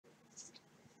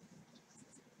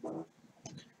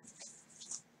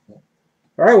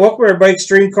All right, welcome everybody.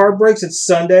 Extreme Card Breaks. It's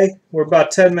Sunday. We're about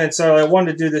 10 minutes early. I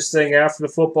wanted to do this thing after the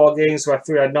football game, so I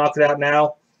figured I'd knock it out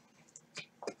now.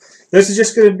 This is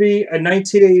just going to be a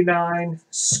 1989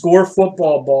 Score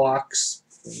Football box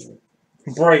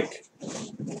break.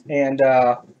 And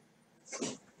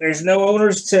there's no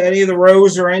owners to any of the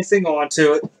rows or anything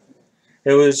onto it.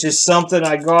 It was just something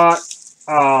I got,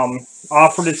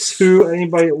 offered it to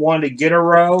anybody that wanted to get a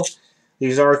row.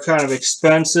 These are kind of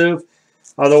expensive.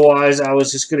 Otherwise, I was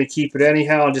just going to keep it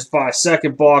anyhow and just buy a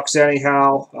second box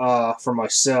anyhow for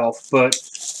myself. But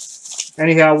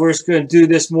anyhow, we're just going to do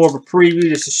this more of a preview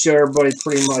just to show everybody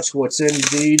pretty much what's in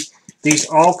Indeed. These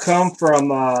all come from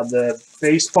the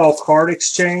Baseball Card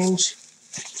Exchange,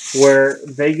 where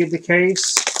they get the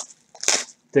case.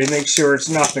 They make sure it's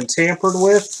not been tampered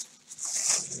with.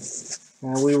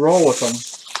 And we roll with them.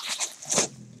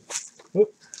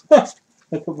 I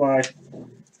put my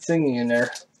thingy in there.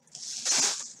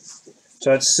 So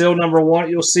that's seal number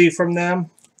 1 you'll see from them.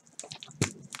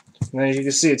 And as you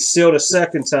can see, it's sealed a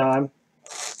second time.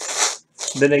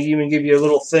 Then they even give you a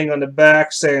little thing on the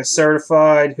back saying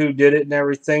certified, who did it, and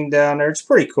everything down there. It's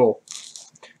pretty cool.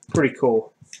 Pretty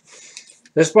cool.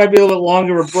 This might be a little bit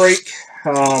longer of a break.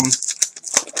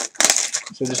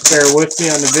 So just bear with me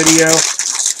on the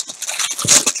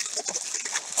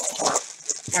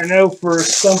video. I know for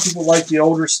some people like the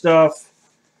older stuff.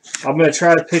 I'm going to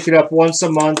try to pick it up once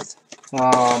a month.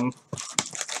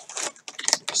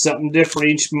 Something different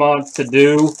each month to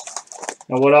do.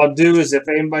 And what I'll do is if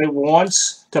anybody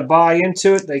wants to buy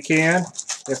into it, they can.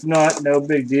 If not, no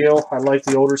big deal. I like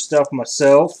the older stuff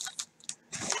myself.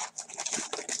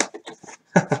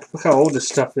 Look how old this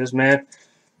stuff is, man.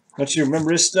 Don't you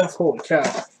remember this stuff? Holy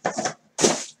cow.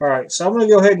 Alright, so I'm going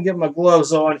to go ahead and get my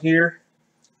gloves on here.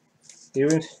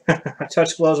 Even I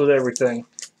touch gloves with everything.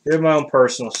 Here's my own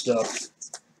personal stuff.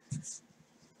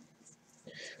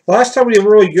 Last time we did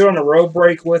really good on the road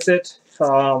break with it.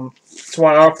 That's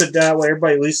why I offered it that way.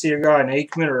 Everybody at least either got an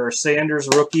Aikman or a Sanders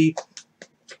rookie.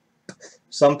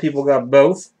 Some people got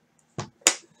both.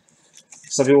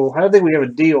 Some people, I don't think we have a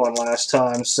deal on last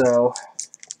time, so.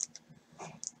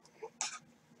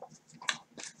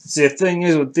 See, the thing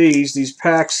is with these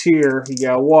packs here, you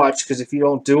gotta watch, because if you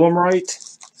don't do them right,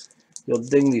 you'll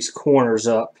ding these corners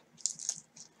up.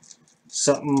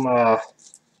 Something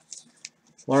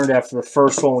learned after the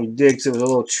first one we did, because it was a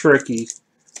little tricky.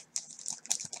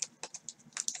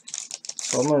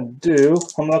 So I'm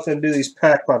not going to do these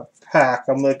pack by pack.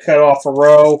 I'm going to cut off a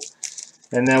row,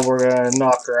 and then we're going to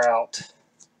knock her out.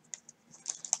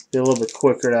 Be a little bit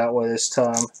quicker that way this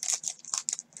time.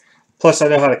 Plus, I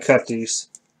know how to cut these.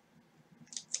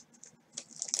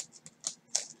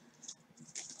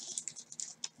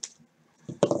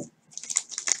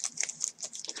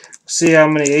 See how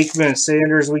many Aikman and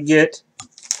Sanders we get.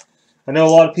 I know a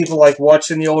lot of people like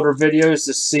watching the older videos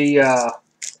to see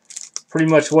pretty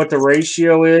much what the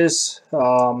ratio is.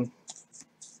 I'm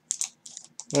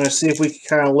going to see if we can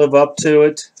kind of live up to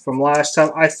it from last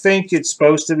time. I think it's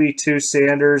supposed to be 2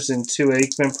 Sanders and 2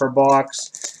 Aikman per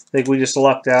box. I think we just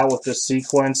lucked out with the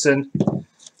sequencing.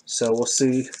 So we'll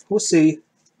see. We'll see.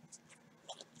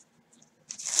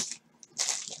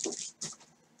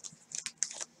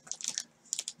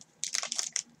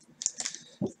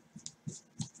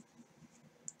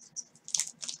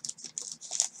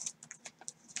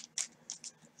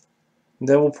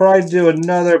 Then we'll probably do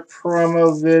another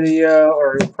promo video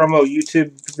or promo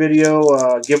YouTube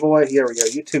video giveaway. Here we go,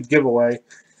 YouTube giveaway.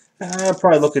 I'll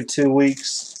probably look at 2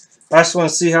 weeks. I just want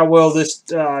to see how well this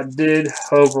did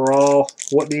overall,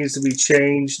 what needs to be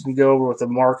changed, and go over with a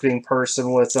marketing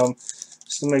person with them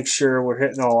just to make sure we're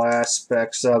hitting all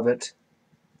aspects of it.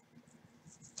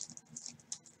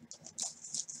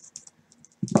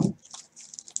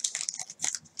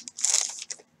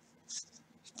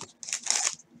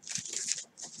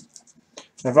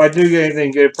 If I do get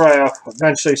anything good, probably I'll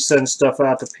eventually send stuff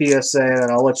out to PSA,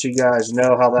 and I'll let you guys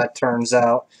know how that turns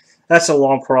out. That's a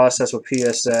long process with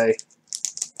PSA.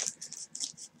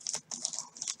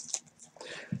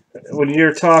 When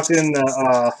you're talking,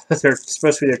 they're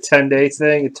supposed to be their 10-day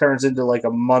thing, it turns into like a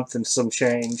month and some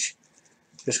change,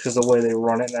 just because of the way they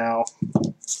run it now.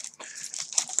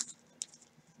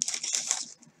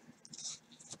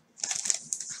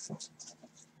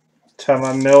 Time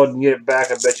I mail it and get it back,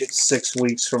 I bet you it's 6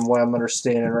 weeks from what I'm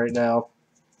understanding right now.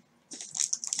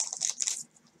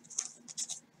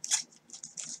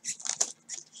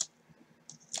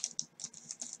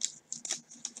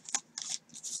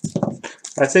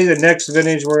 I think the next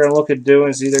vintage we're going to look at doing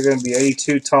is either going to be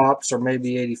 82 tops or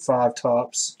maybe 85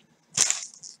 tops.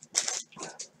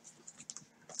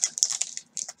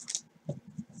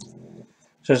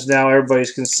 since now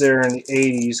everybody's considering the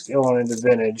 80s going into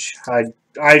vintage.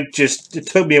 It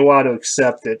took me a while to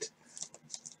accept it.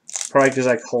 Probably because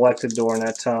I collected during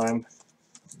that time.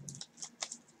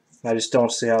 I just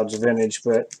don't see how it's vintage,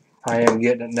 but I am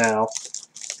getting it now.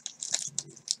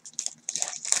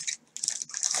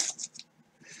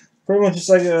 Pretty much just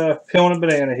like a peeling a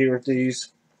banana here with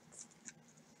these.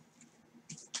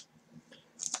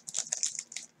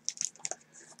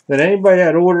 Then anybody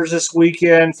that orders this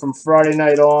weekend from Friday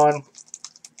night on,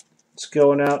 it's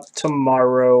going out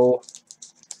tomorrow.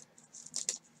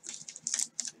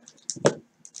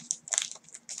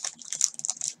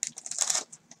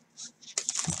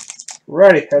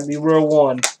 Ready, that'd be row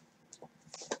 1.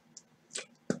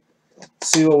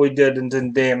 See what we did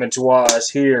in damage-wise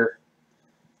here.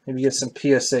 Maybe get some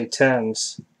PSA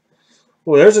 10s.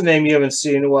 Well, there's a name you haven't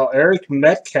seen in a while. Eric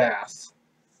Metcalf.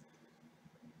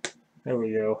 There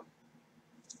we go.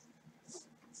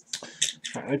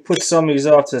 Let me put some of these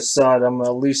off to the side. I'm going to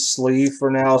at least sleeve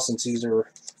for now since these are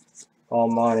all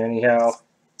mine anyhow.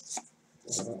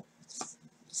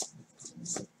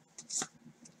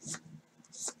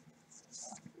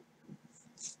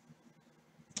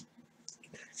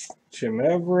 Jim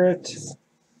Everett.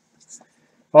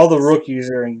 All the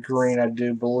rookies are in green, I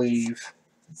do believe.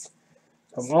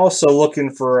 I'm also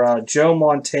looking for Joe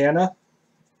Montana.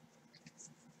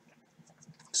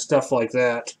 Stuff like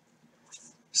that.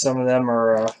 Some of them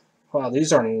are, wow,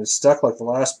 these aren't even stuck like the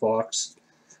last box.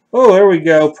 Oh, there we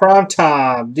go.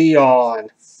 Primetime, Deion.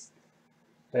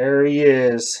 There he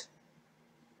is.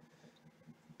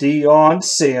 Deion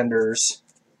Sanders.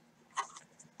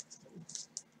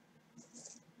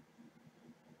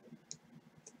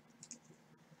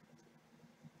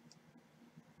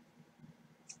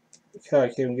 Look how I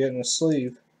can't even get in the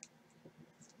sleeve.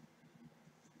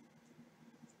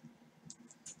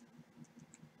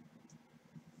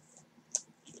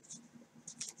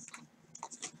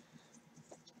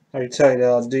 I can tell you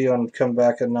that Deion would come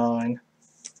back at 9.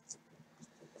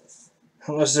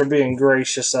 Unless they're being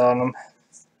gracious on him.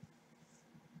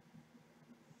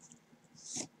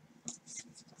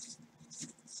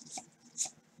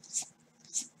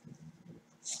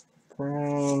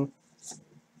 Brown.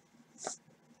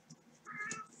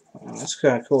 Oh, that's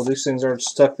kind of cool. These things aren't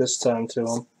stuck this time to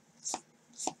them.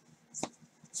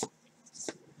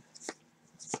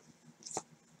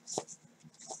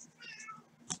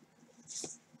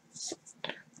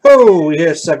 Oh, we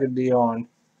hit a second Deion.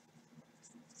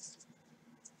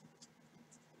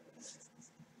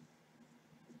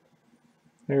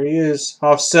 There he is,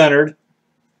 off-centered.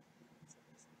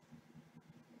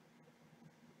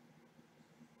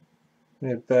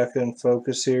 Get back in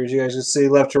focus here. As you guys can see,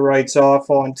 left to right's off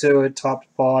onto it, top to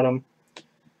bottom,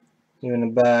 even the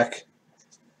back.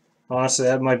 Honestly,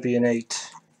 that might be an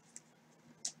 8.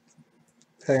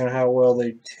 Depending on how well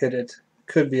they hit it.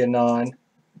 Could be a 9.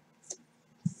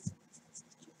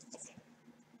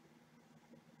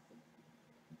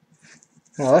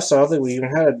 Oh, that's all. I think we even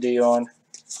had a Deion.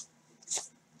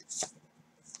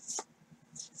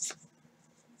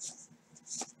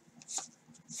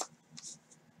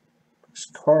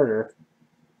 Carter.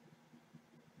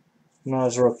 Not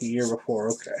his rookie year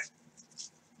before. Okay.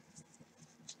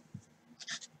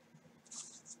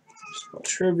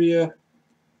 Trivia.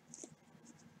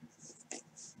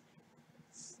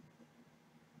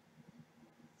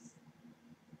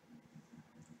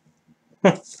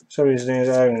 Some of these names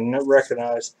I don't even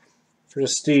recognize.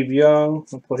 There's Steve Young.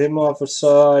 I'll put him off the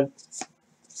side.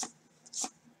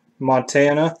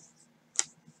 Montana.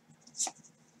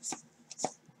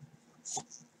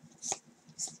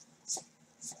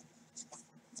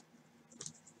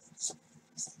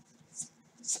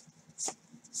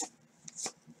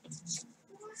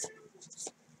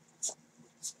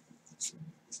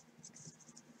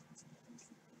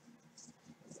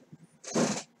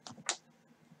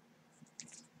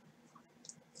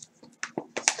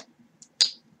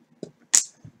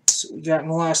 We got in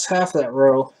the last half of that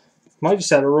row. Might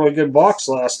just had a really good box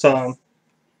last time.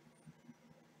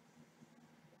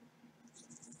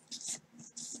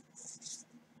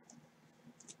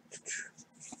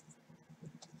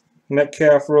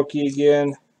 Metcalf rookie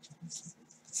again.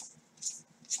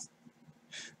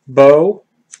 Bo.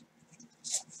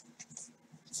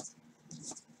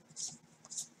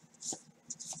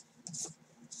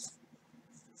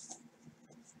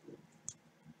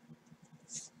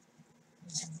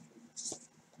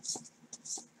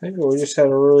 I think we just had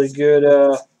a really good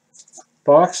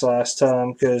box last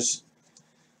time because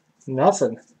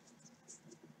nothing.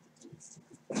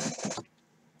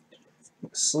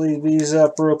 Sleeve these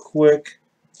up real quick.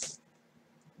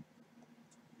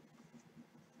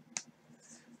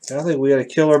 I think we had a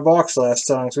killer box last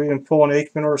time, so we didn't pull an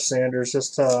Aikman or Sanders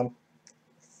this time.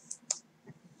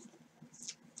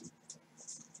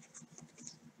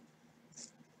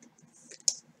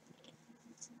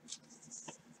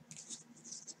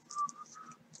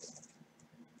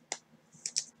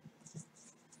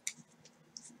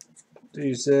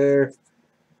 These there.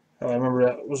 Oh, I remember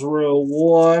that was Real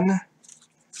 1.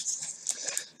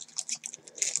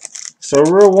 So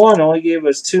Real 1 only gave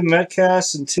us 2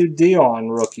 Metcalfs and 2 Dion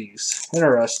rookies.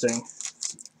 Interesting.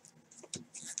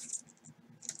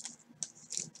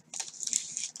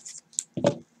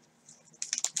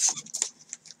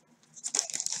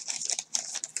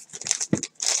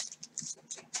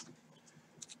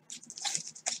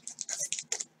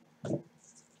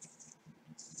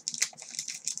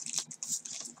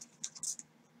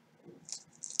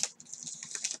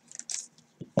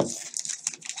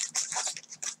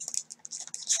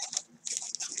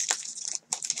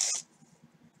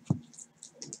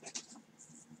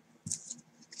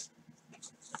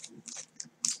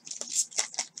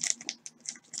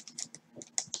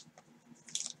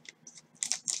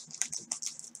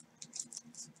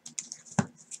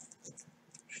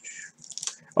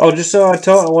 Oh, just so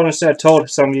I want to say I told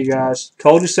some of you guys.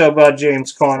 Told you so about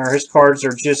James Conner. His cards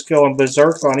are just going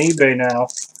berserk on eBay now.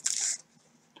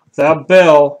 Without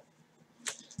Bell,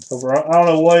 I don't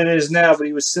know what it is now, but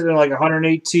he was sitting like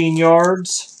 118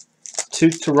 yards,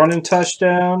 2 running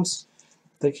touchdowns.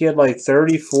 I think he had like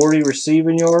 30, 40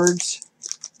 receiving yards.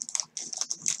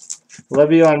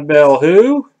 Le'Veon Bell,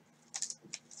 who?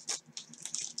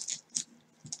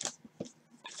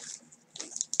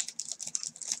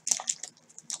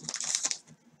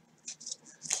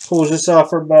 Pulls this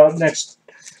off for about next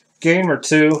game or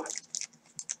two.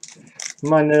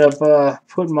 Might end up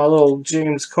putting my little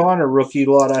James Conner rookie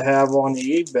lot I have on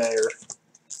the eBayer.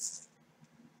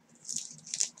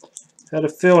 Had a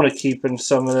feeling of keeping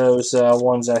some of those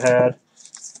ones I had.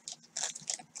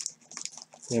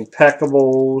 The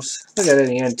Impeccables. I got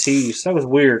any NTs. That was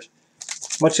weird.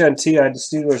 Much NT I had the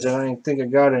Steelers, and I didn't think I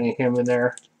got any of him in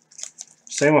there.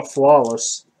 Same with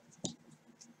Flawless.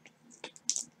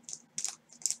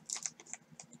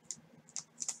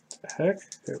 The heck?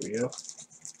 There we go.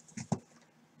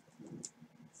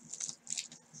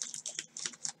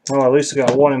 Well, at least I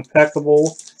got one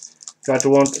Impeccable. Got the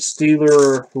one with the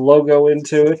Steeler logo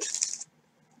into it.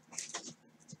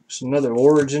 There's another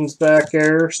Origins back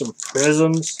there. Some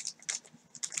Prisms.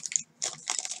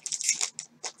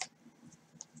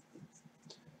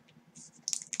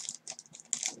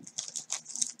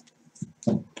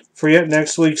 For yet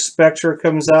next week's Spectre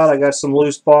comes out, I got some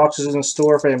loose boxes in the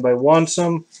store if anybody wants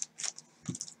them.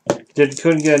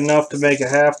 Couldn't get enough to make a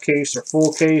half case or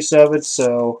full case of it,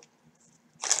 so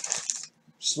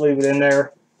just leave it in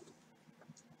there.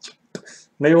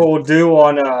 Maybe what we'll do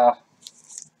on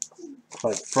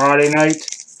like Friday night,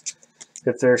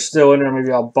 if they're still in there,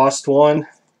 maybe I'll bust one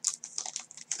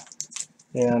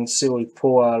and see what we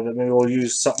pull out of it. Maybe we'll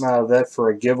use something out of that for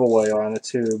a giveaway on the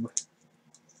tube.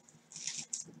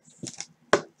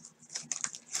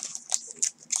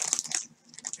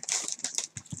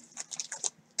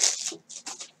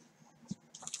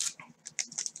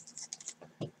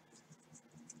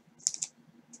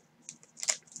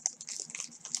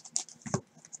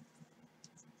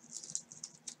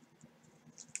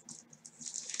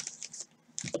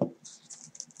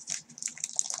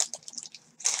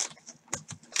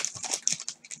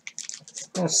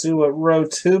 Let's see what row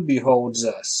 2 beholds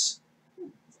us.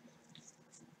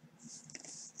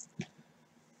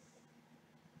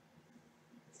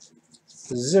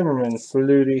 Zimmerman,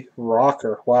 Flutie,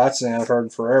 Rocker. Wow, that's a name I've heard in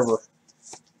forever.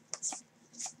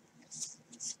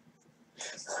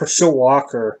 Herschel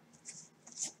Walker.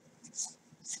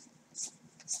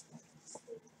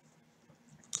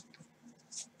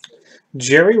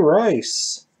 Jerry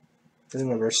Rice. I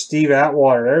remember Steve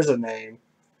Atwater. There's a name.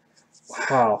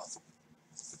 Wow.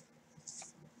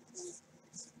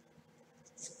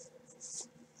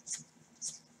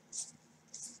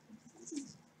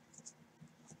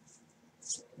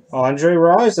 Andre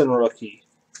Rison rookie.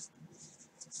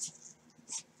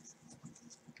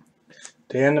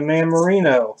 Dan the Man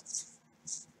Marino.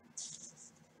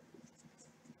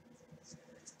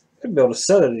 Could build a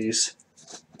set of these.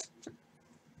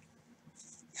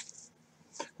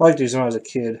 I liked these when I was a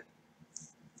kid.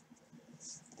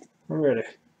 We're ready.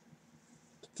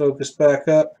 Focus back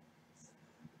up.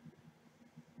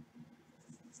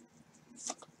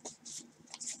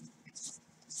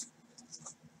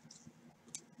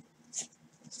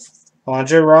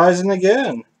 Andre Rison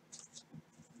again.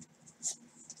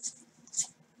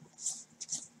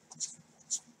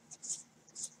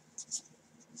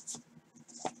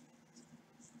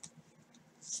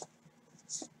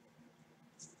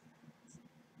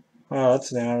 Oh,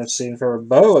 that's an honest scene for a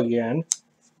Bo again.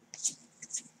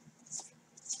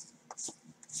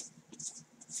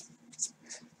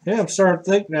 Yeah, I'm starting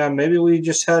to think now. Maybe we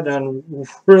just had a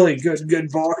really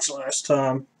good box last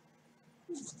time.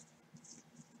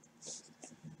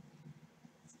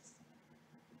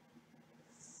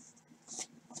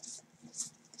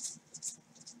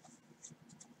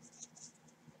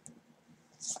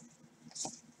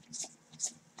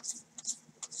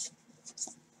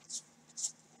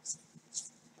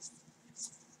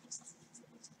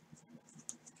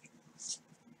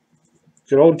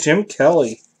 Good old Jim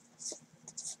Kelly.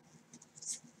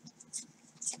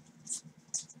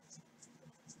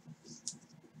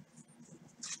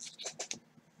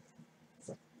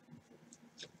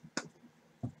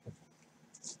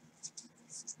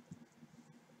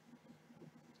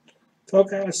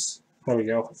 Focus. There we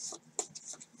go.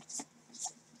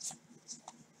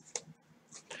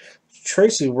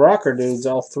 Tracy Rocker dudes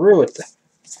all through it.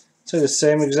 It's the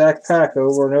same exact pack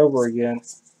over and over again.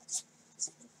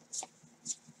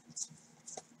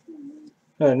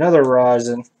 Another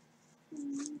Rison.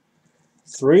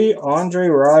 3 Andre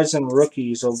Rison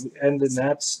rookies will end in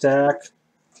that stack.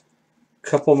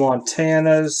 Couple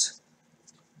Montanas.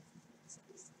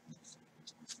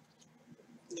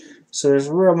 So there's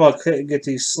real much to get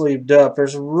these sleeved up.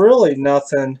 There's really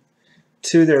nothing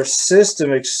to their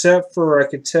system except for I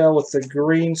could tell with the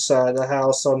green side of the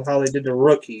house on how they did the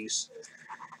rookies.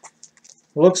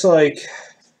 Looks like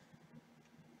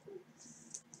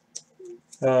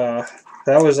that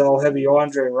was all heavy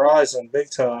Andre Rison, big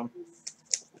time.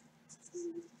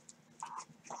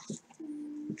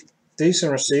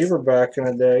 Decent receiver back in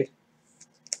the day.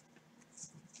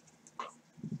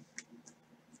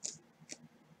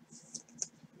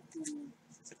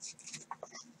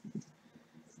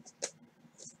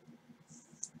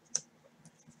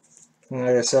 And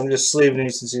like I said, I'm just sleeving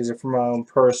these since these are for my own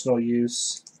personal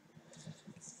use.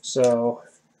 So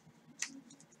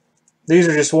these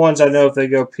are just ones I know if they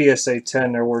go PSA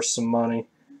 10, they're worth some money.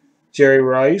 Jerry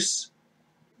Rice.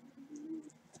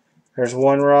 There's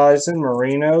 1 Rison,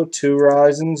 Marino, 2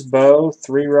 Risons, Bo,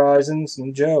 3 Risons,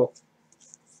 and Joe.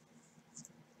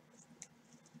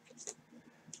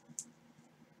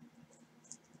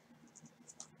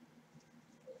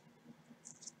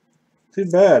 Too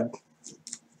bad.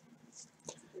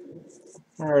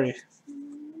 Alrighty.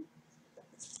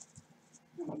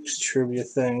 Trivia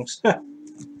things.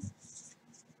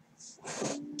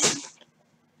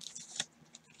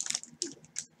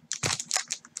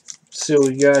 See what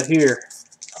we got here.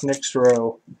 Next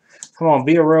row. Come on,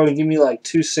 be a row and give me like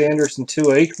 2 Sanders and 2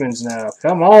 Aikmans now.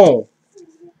 Come on.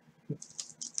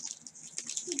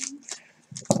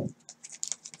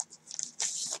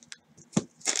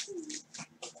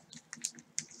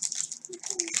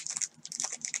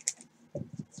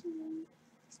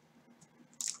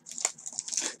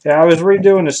 Yeah, I was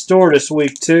redoing the store this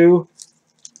week too.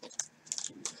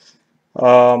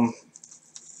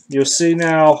 You'll see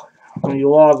now when you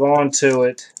log on to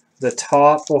it, the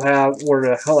top will have where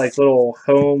the like little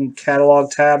home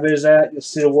catalog tab is at. You'll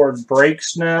see the word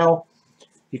breaks now.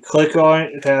 You click on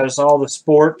it, it has all the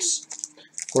sports.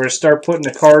 We're going to start putting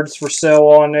the cards for sale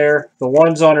on there. The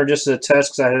ones on are just a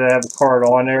test because I had to have a card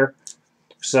on there.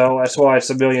 So that's why it's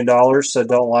 $1 million, so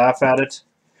don't laugh at it.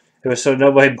 It was so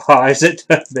nobody buys it,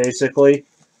 basically.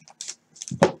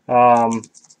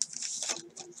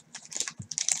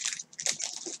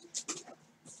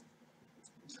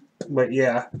 But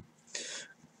yeah.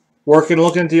 Looking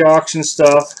at the auction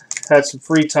stuff. Had some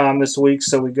free time this week,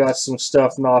 so we got some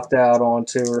stuff knocked out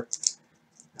onto her.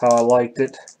 How I liked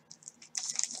it.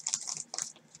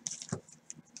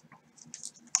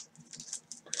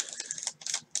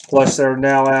 Plus, they're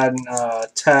now adding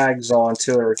tags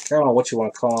onto it, or I don't know what you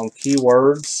want to call them,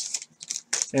 keywords,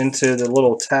 into the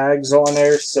little tags on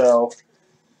there, so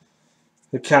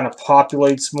it kind of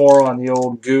populates more on the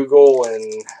old Google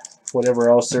and whatever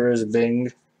else there is,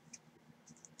 Bing.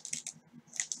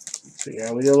 So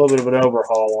yeah, we did a little bit of an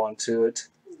overhaul onto it,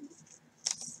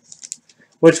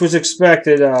 which was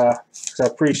expected, because I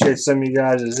appreciate some of you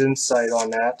guys' insight on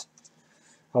that,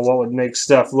 on what would make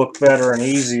stuff look better and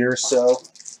easier, so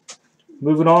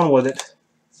moving on with it.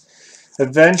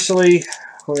 Eventually,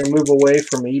 we're going to move away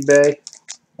from eBay,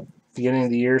 beginning of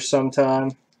the year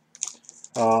sometime.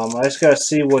 I just got to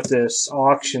see what this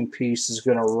auction piece is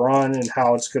going to run and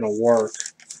how it's going to work.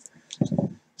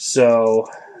 So,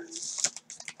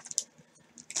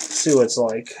 see what it's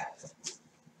like.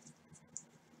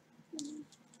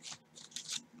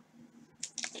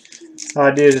 The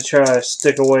idea is to try to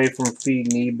stick away from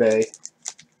feeding eBay.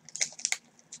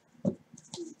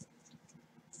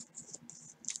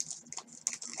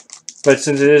 But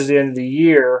since it is the end of the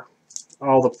year,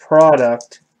 all the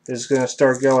product is going to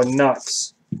start going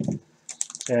nuts.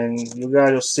 And you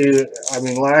guys will see that, I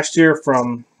mean, last year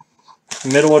from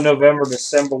middle of November,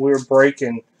 December, we were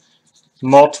breaking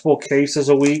multiple cases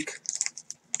a week.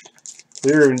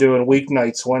 We were even doing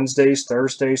weeknights, Wednesdays,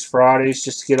 Thursdays, Fridays,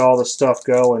 just to get all the stuff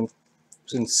going.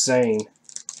 It's insane.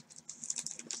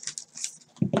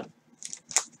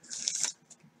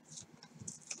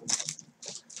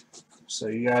 So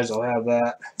you guys will have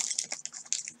that.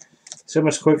 See how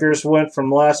much quicker this went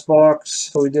from last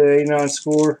box. So we did 89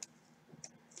 score.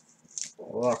 A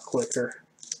lot quicker.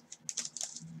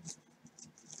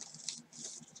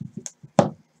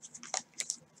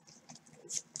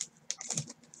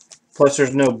 Plus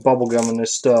there's no bubble gum in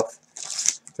this stuff.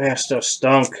 Man, stuff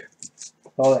stunk.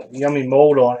 All that yummy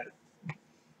mold on it.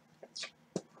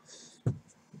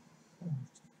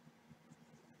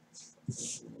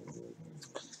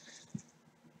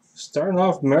 Starting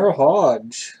off, Merrill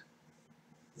Hodge.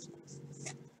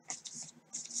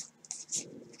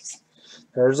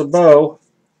 There's a bow.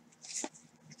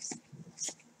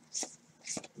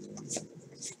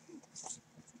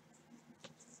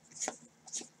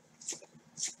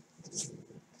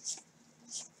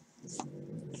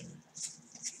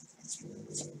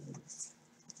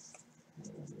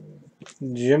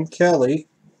 Jim Kelly.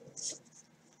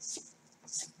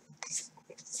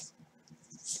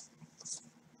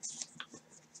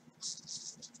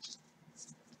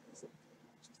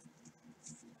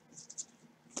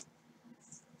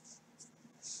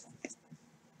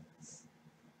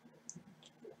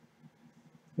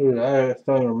 Dude, I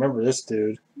don't even remember this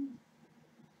dude.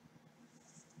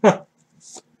 Huh.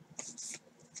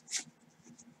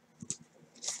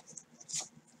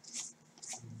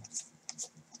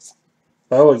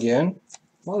 Bow again.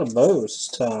 A lot of bows this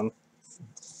time.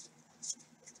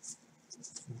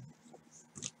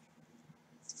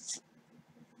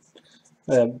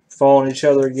 Yeah, following each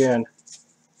other again.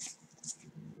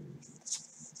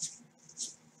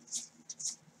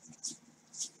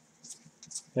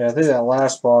 Yeah, I think that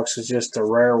last box is just a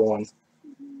rare one.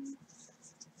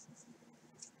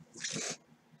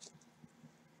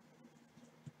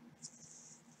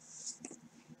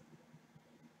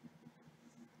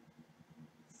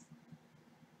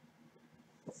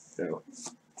 So.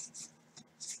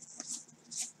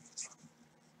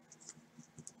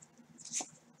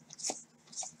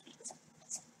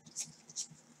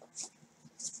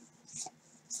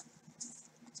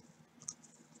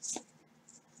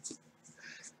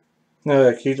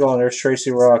 No, keep going. There's Tracy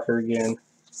Rocker again.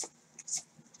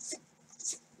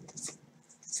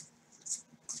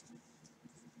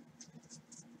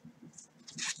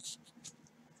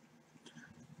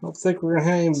 I don't think we're going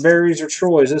to have any Berries or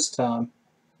Troys this time.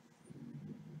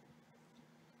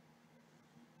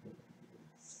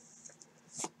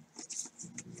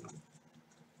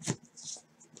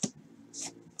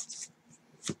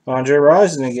 Andre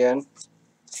Rison again.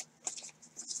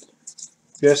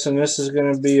 Guessing this is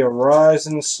going to be a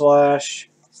Rison slash,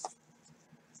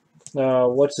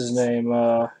 what's his name,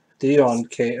 Dion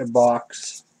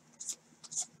box.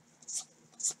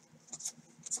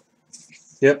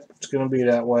 Yep, it's going to be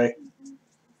that way.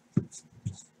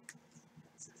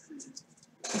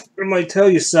 I might tell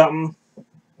you something,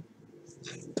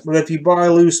 but if you buy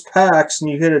loose packs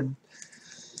and you hit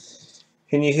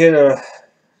a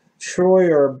Troy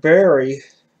or a Berry,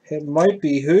 it might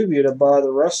behoove you to buy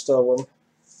the rest of them.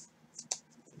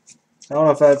 I don't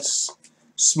know if that's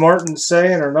smart in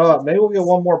saying or not. Maybe we'll get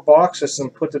one more box of this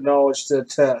and put the knowledge to the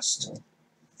test.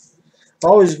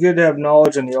 Always good to have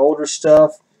knowledge on the older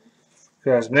stuff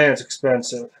because, man, it's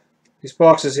expensive. These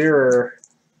boxes here are,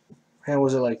 man,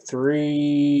 was it like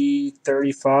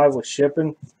 $3.35 with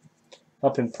shipping?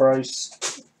 Up in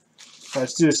price.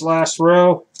 Let's do this last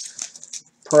row.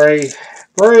 Pray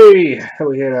that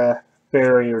we hit a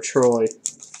Berry or Troy.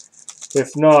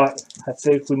 If not, I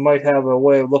think we might have a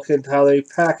way of looking at how they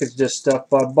package this stuff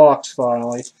by box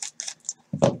finally.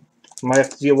 Might have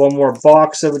to get one more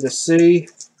box of it to see.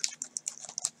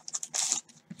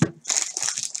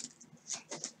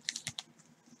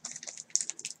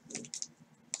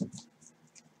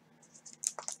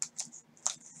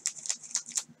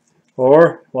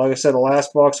 Or, like I said, the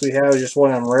last box we have is just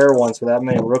one of them rare ones with that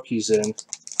many rookies in.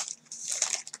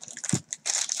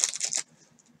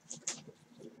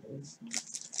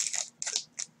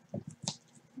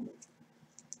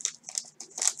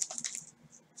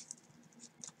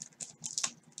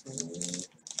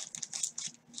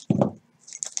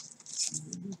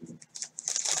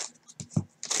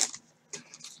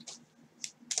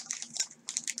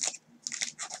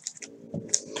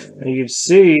 And you can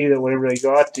see that whenever they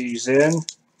got these in,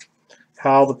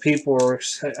 how the people are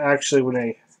actually, when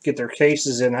they get their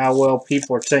cases in, how well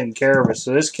people are taking care of it.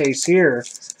 So this case here,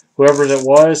 whoever's it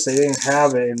was, they didn't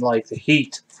have it in like the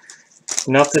heat.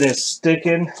 Nothing is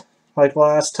sticking like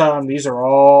last time. These are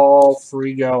all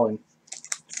free going.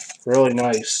 Really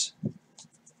nice.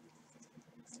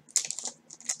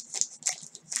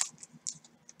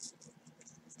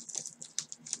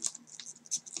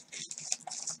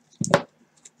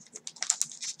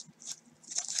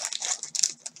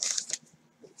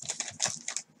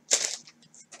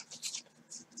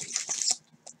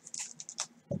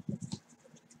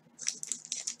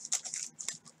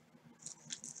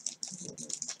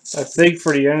 I think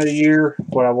for the end of the year,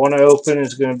 what I want to open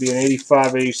is going to be an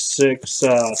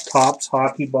 85-86 Topps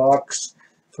hockey box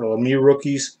for the Lemieux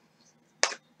rookies.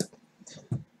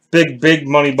 Big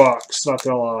money box, not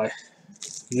going to lie.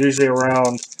 Usually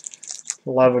around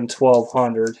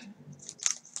 1200.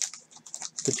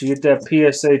 But you get that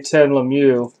PSA 10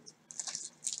 Lemieux,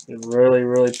 it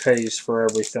really pays for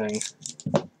everything.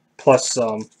 Plus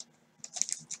some.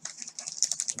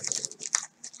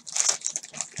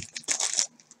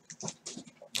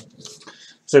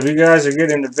 So if you guys are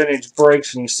getting into vintage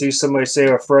breaks and you see somebody say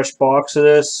a fresh box of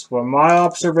this, well, my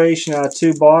observation out of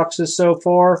 2 boxes so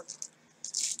far,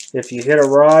 if you hit a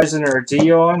Ryzen or a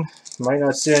Dion, you might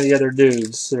not see any other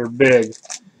dudes that are big.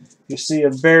 You see a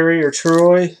Barry or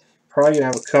Troy, probably gonna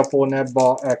have a couple in that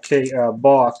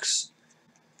box.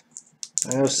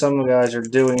 I know some of the guys are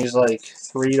doing these like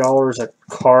 $3 a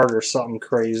card or something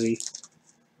crazy.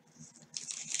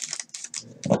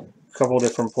 A couple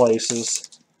different places.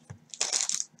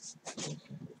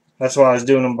 That's why I was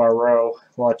doing them by row.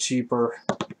 A lot cheaper.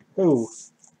 Ooh.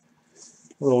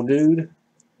 Little dude.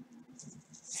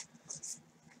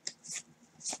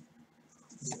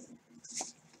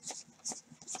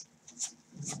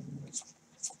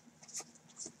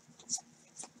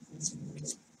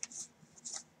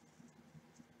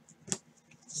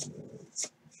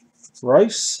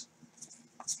 Rice.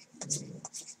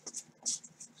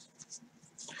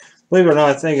 Believe it or not,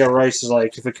 I think a Rice is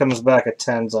like, if it comes back at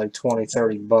 10, it's like 20,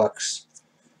 30 bucks.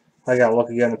 I gotta look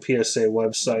again at the PSA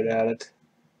website at it.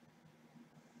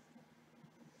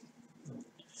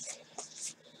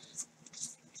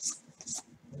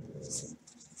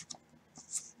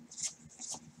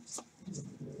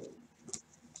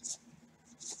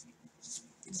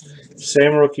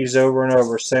 Same rookies over and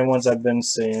over, same ones I've been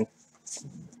seeing.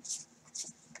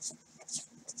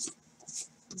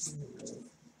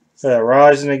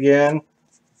 Rising again.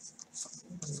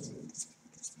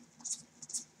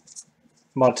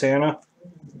 Montana.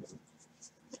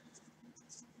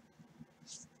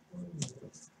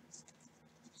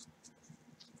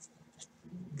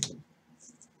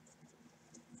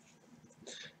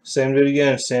 Same dude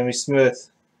again, Sammy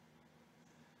Smith.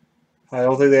 I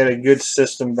don't think they had a good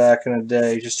system back in the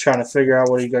day. Just trying to figure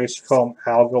out what you guys call them,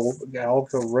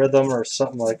 algorithm or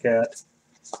something like that.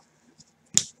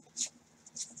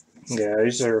 Yeah,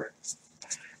 these are,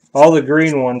 all the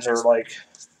green ones are like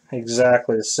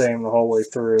exactly the same the whole way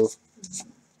through.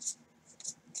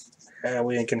 Yeah,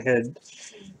 we ain't gonna hit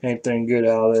anything good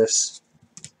out of this.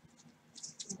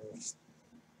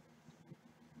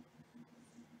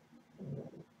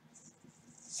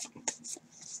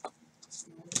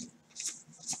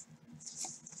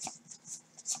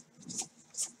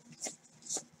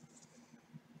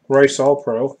 Rice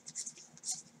All-Pro.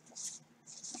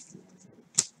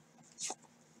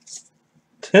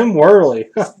 Tim Worley.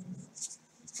 Huh.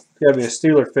 You gotta be a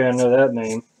Steeler fan to know that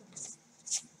name.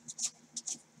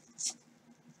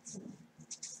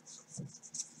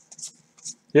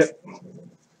 Yep.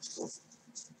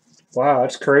 Wow,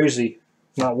 that's crazy.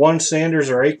 Not one Sanders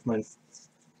or Aikman.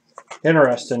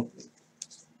 Interesting.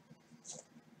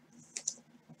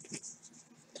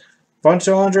 Bunch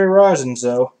of Andre Risons,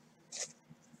 though.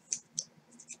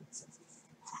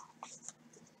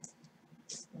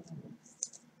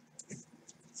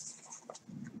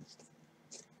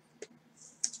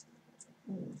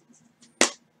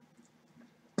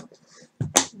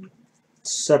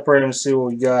 Separate them and see what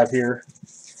we got here.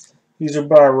 These are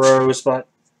by rows, but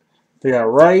they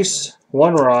got Rice,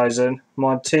 one Rising,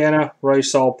 Montana,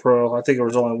 Rice All-Pro. I think there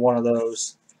was only one of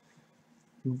those.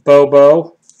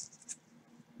 Bobo,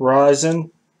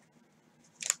 Rising,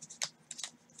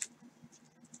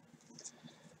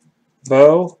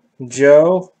 Bo,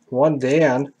 Joe, one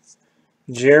Dan,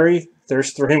 Jerry.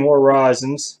 There's 3 more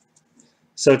Risons.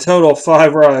 So total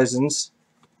 5 Risons.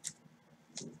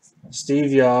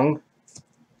 Steve Young.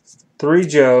 3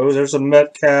 Joes. There's a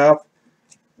Metcalf.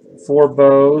 4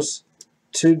 Bows.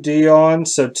 2 Dions.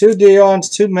 So 2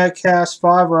 Dions, 2 Metcalfs,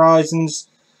 5 Risons,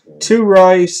 2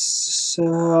 Rice,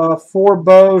 4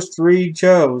 Bows, 3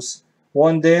 Joes.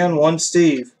 1 Dan, 1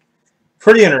 Steve.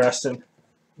 Pretty interesting.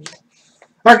 All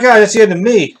right, guys, that's the end of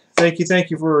me. Thank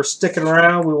you for sticking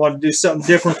around. We want to do something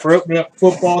different for opening up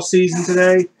football season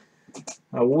today.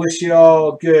 I wish you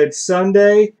all a good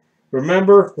Sunday.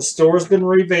 Remember, the store's been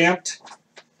revamped.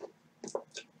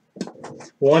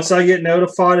 Once I get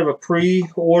notified of a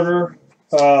pre-order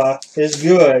is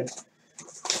good,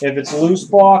 if it's loose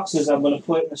boxes, I'm going to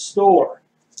put in the store.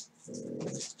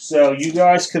 So you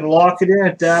guys can lock it in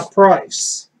at that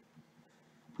price.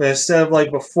 But instead of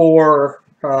like before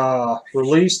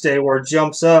release day where it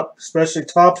jumps up, especially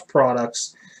Topps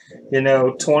products, you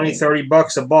know, 20, 30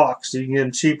 bucks a box. You can get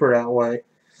them cheaper that way.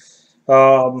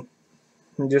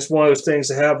 Just one of those things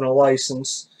to have in a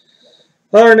license.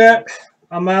 Other than that,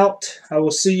 I'm out. I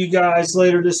will see you guys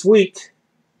later this week.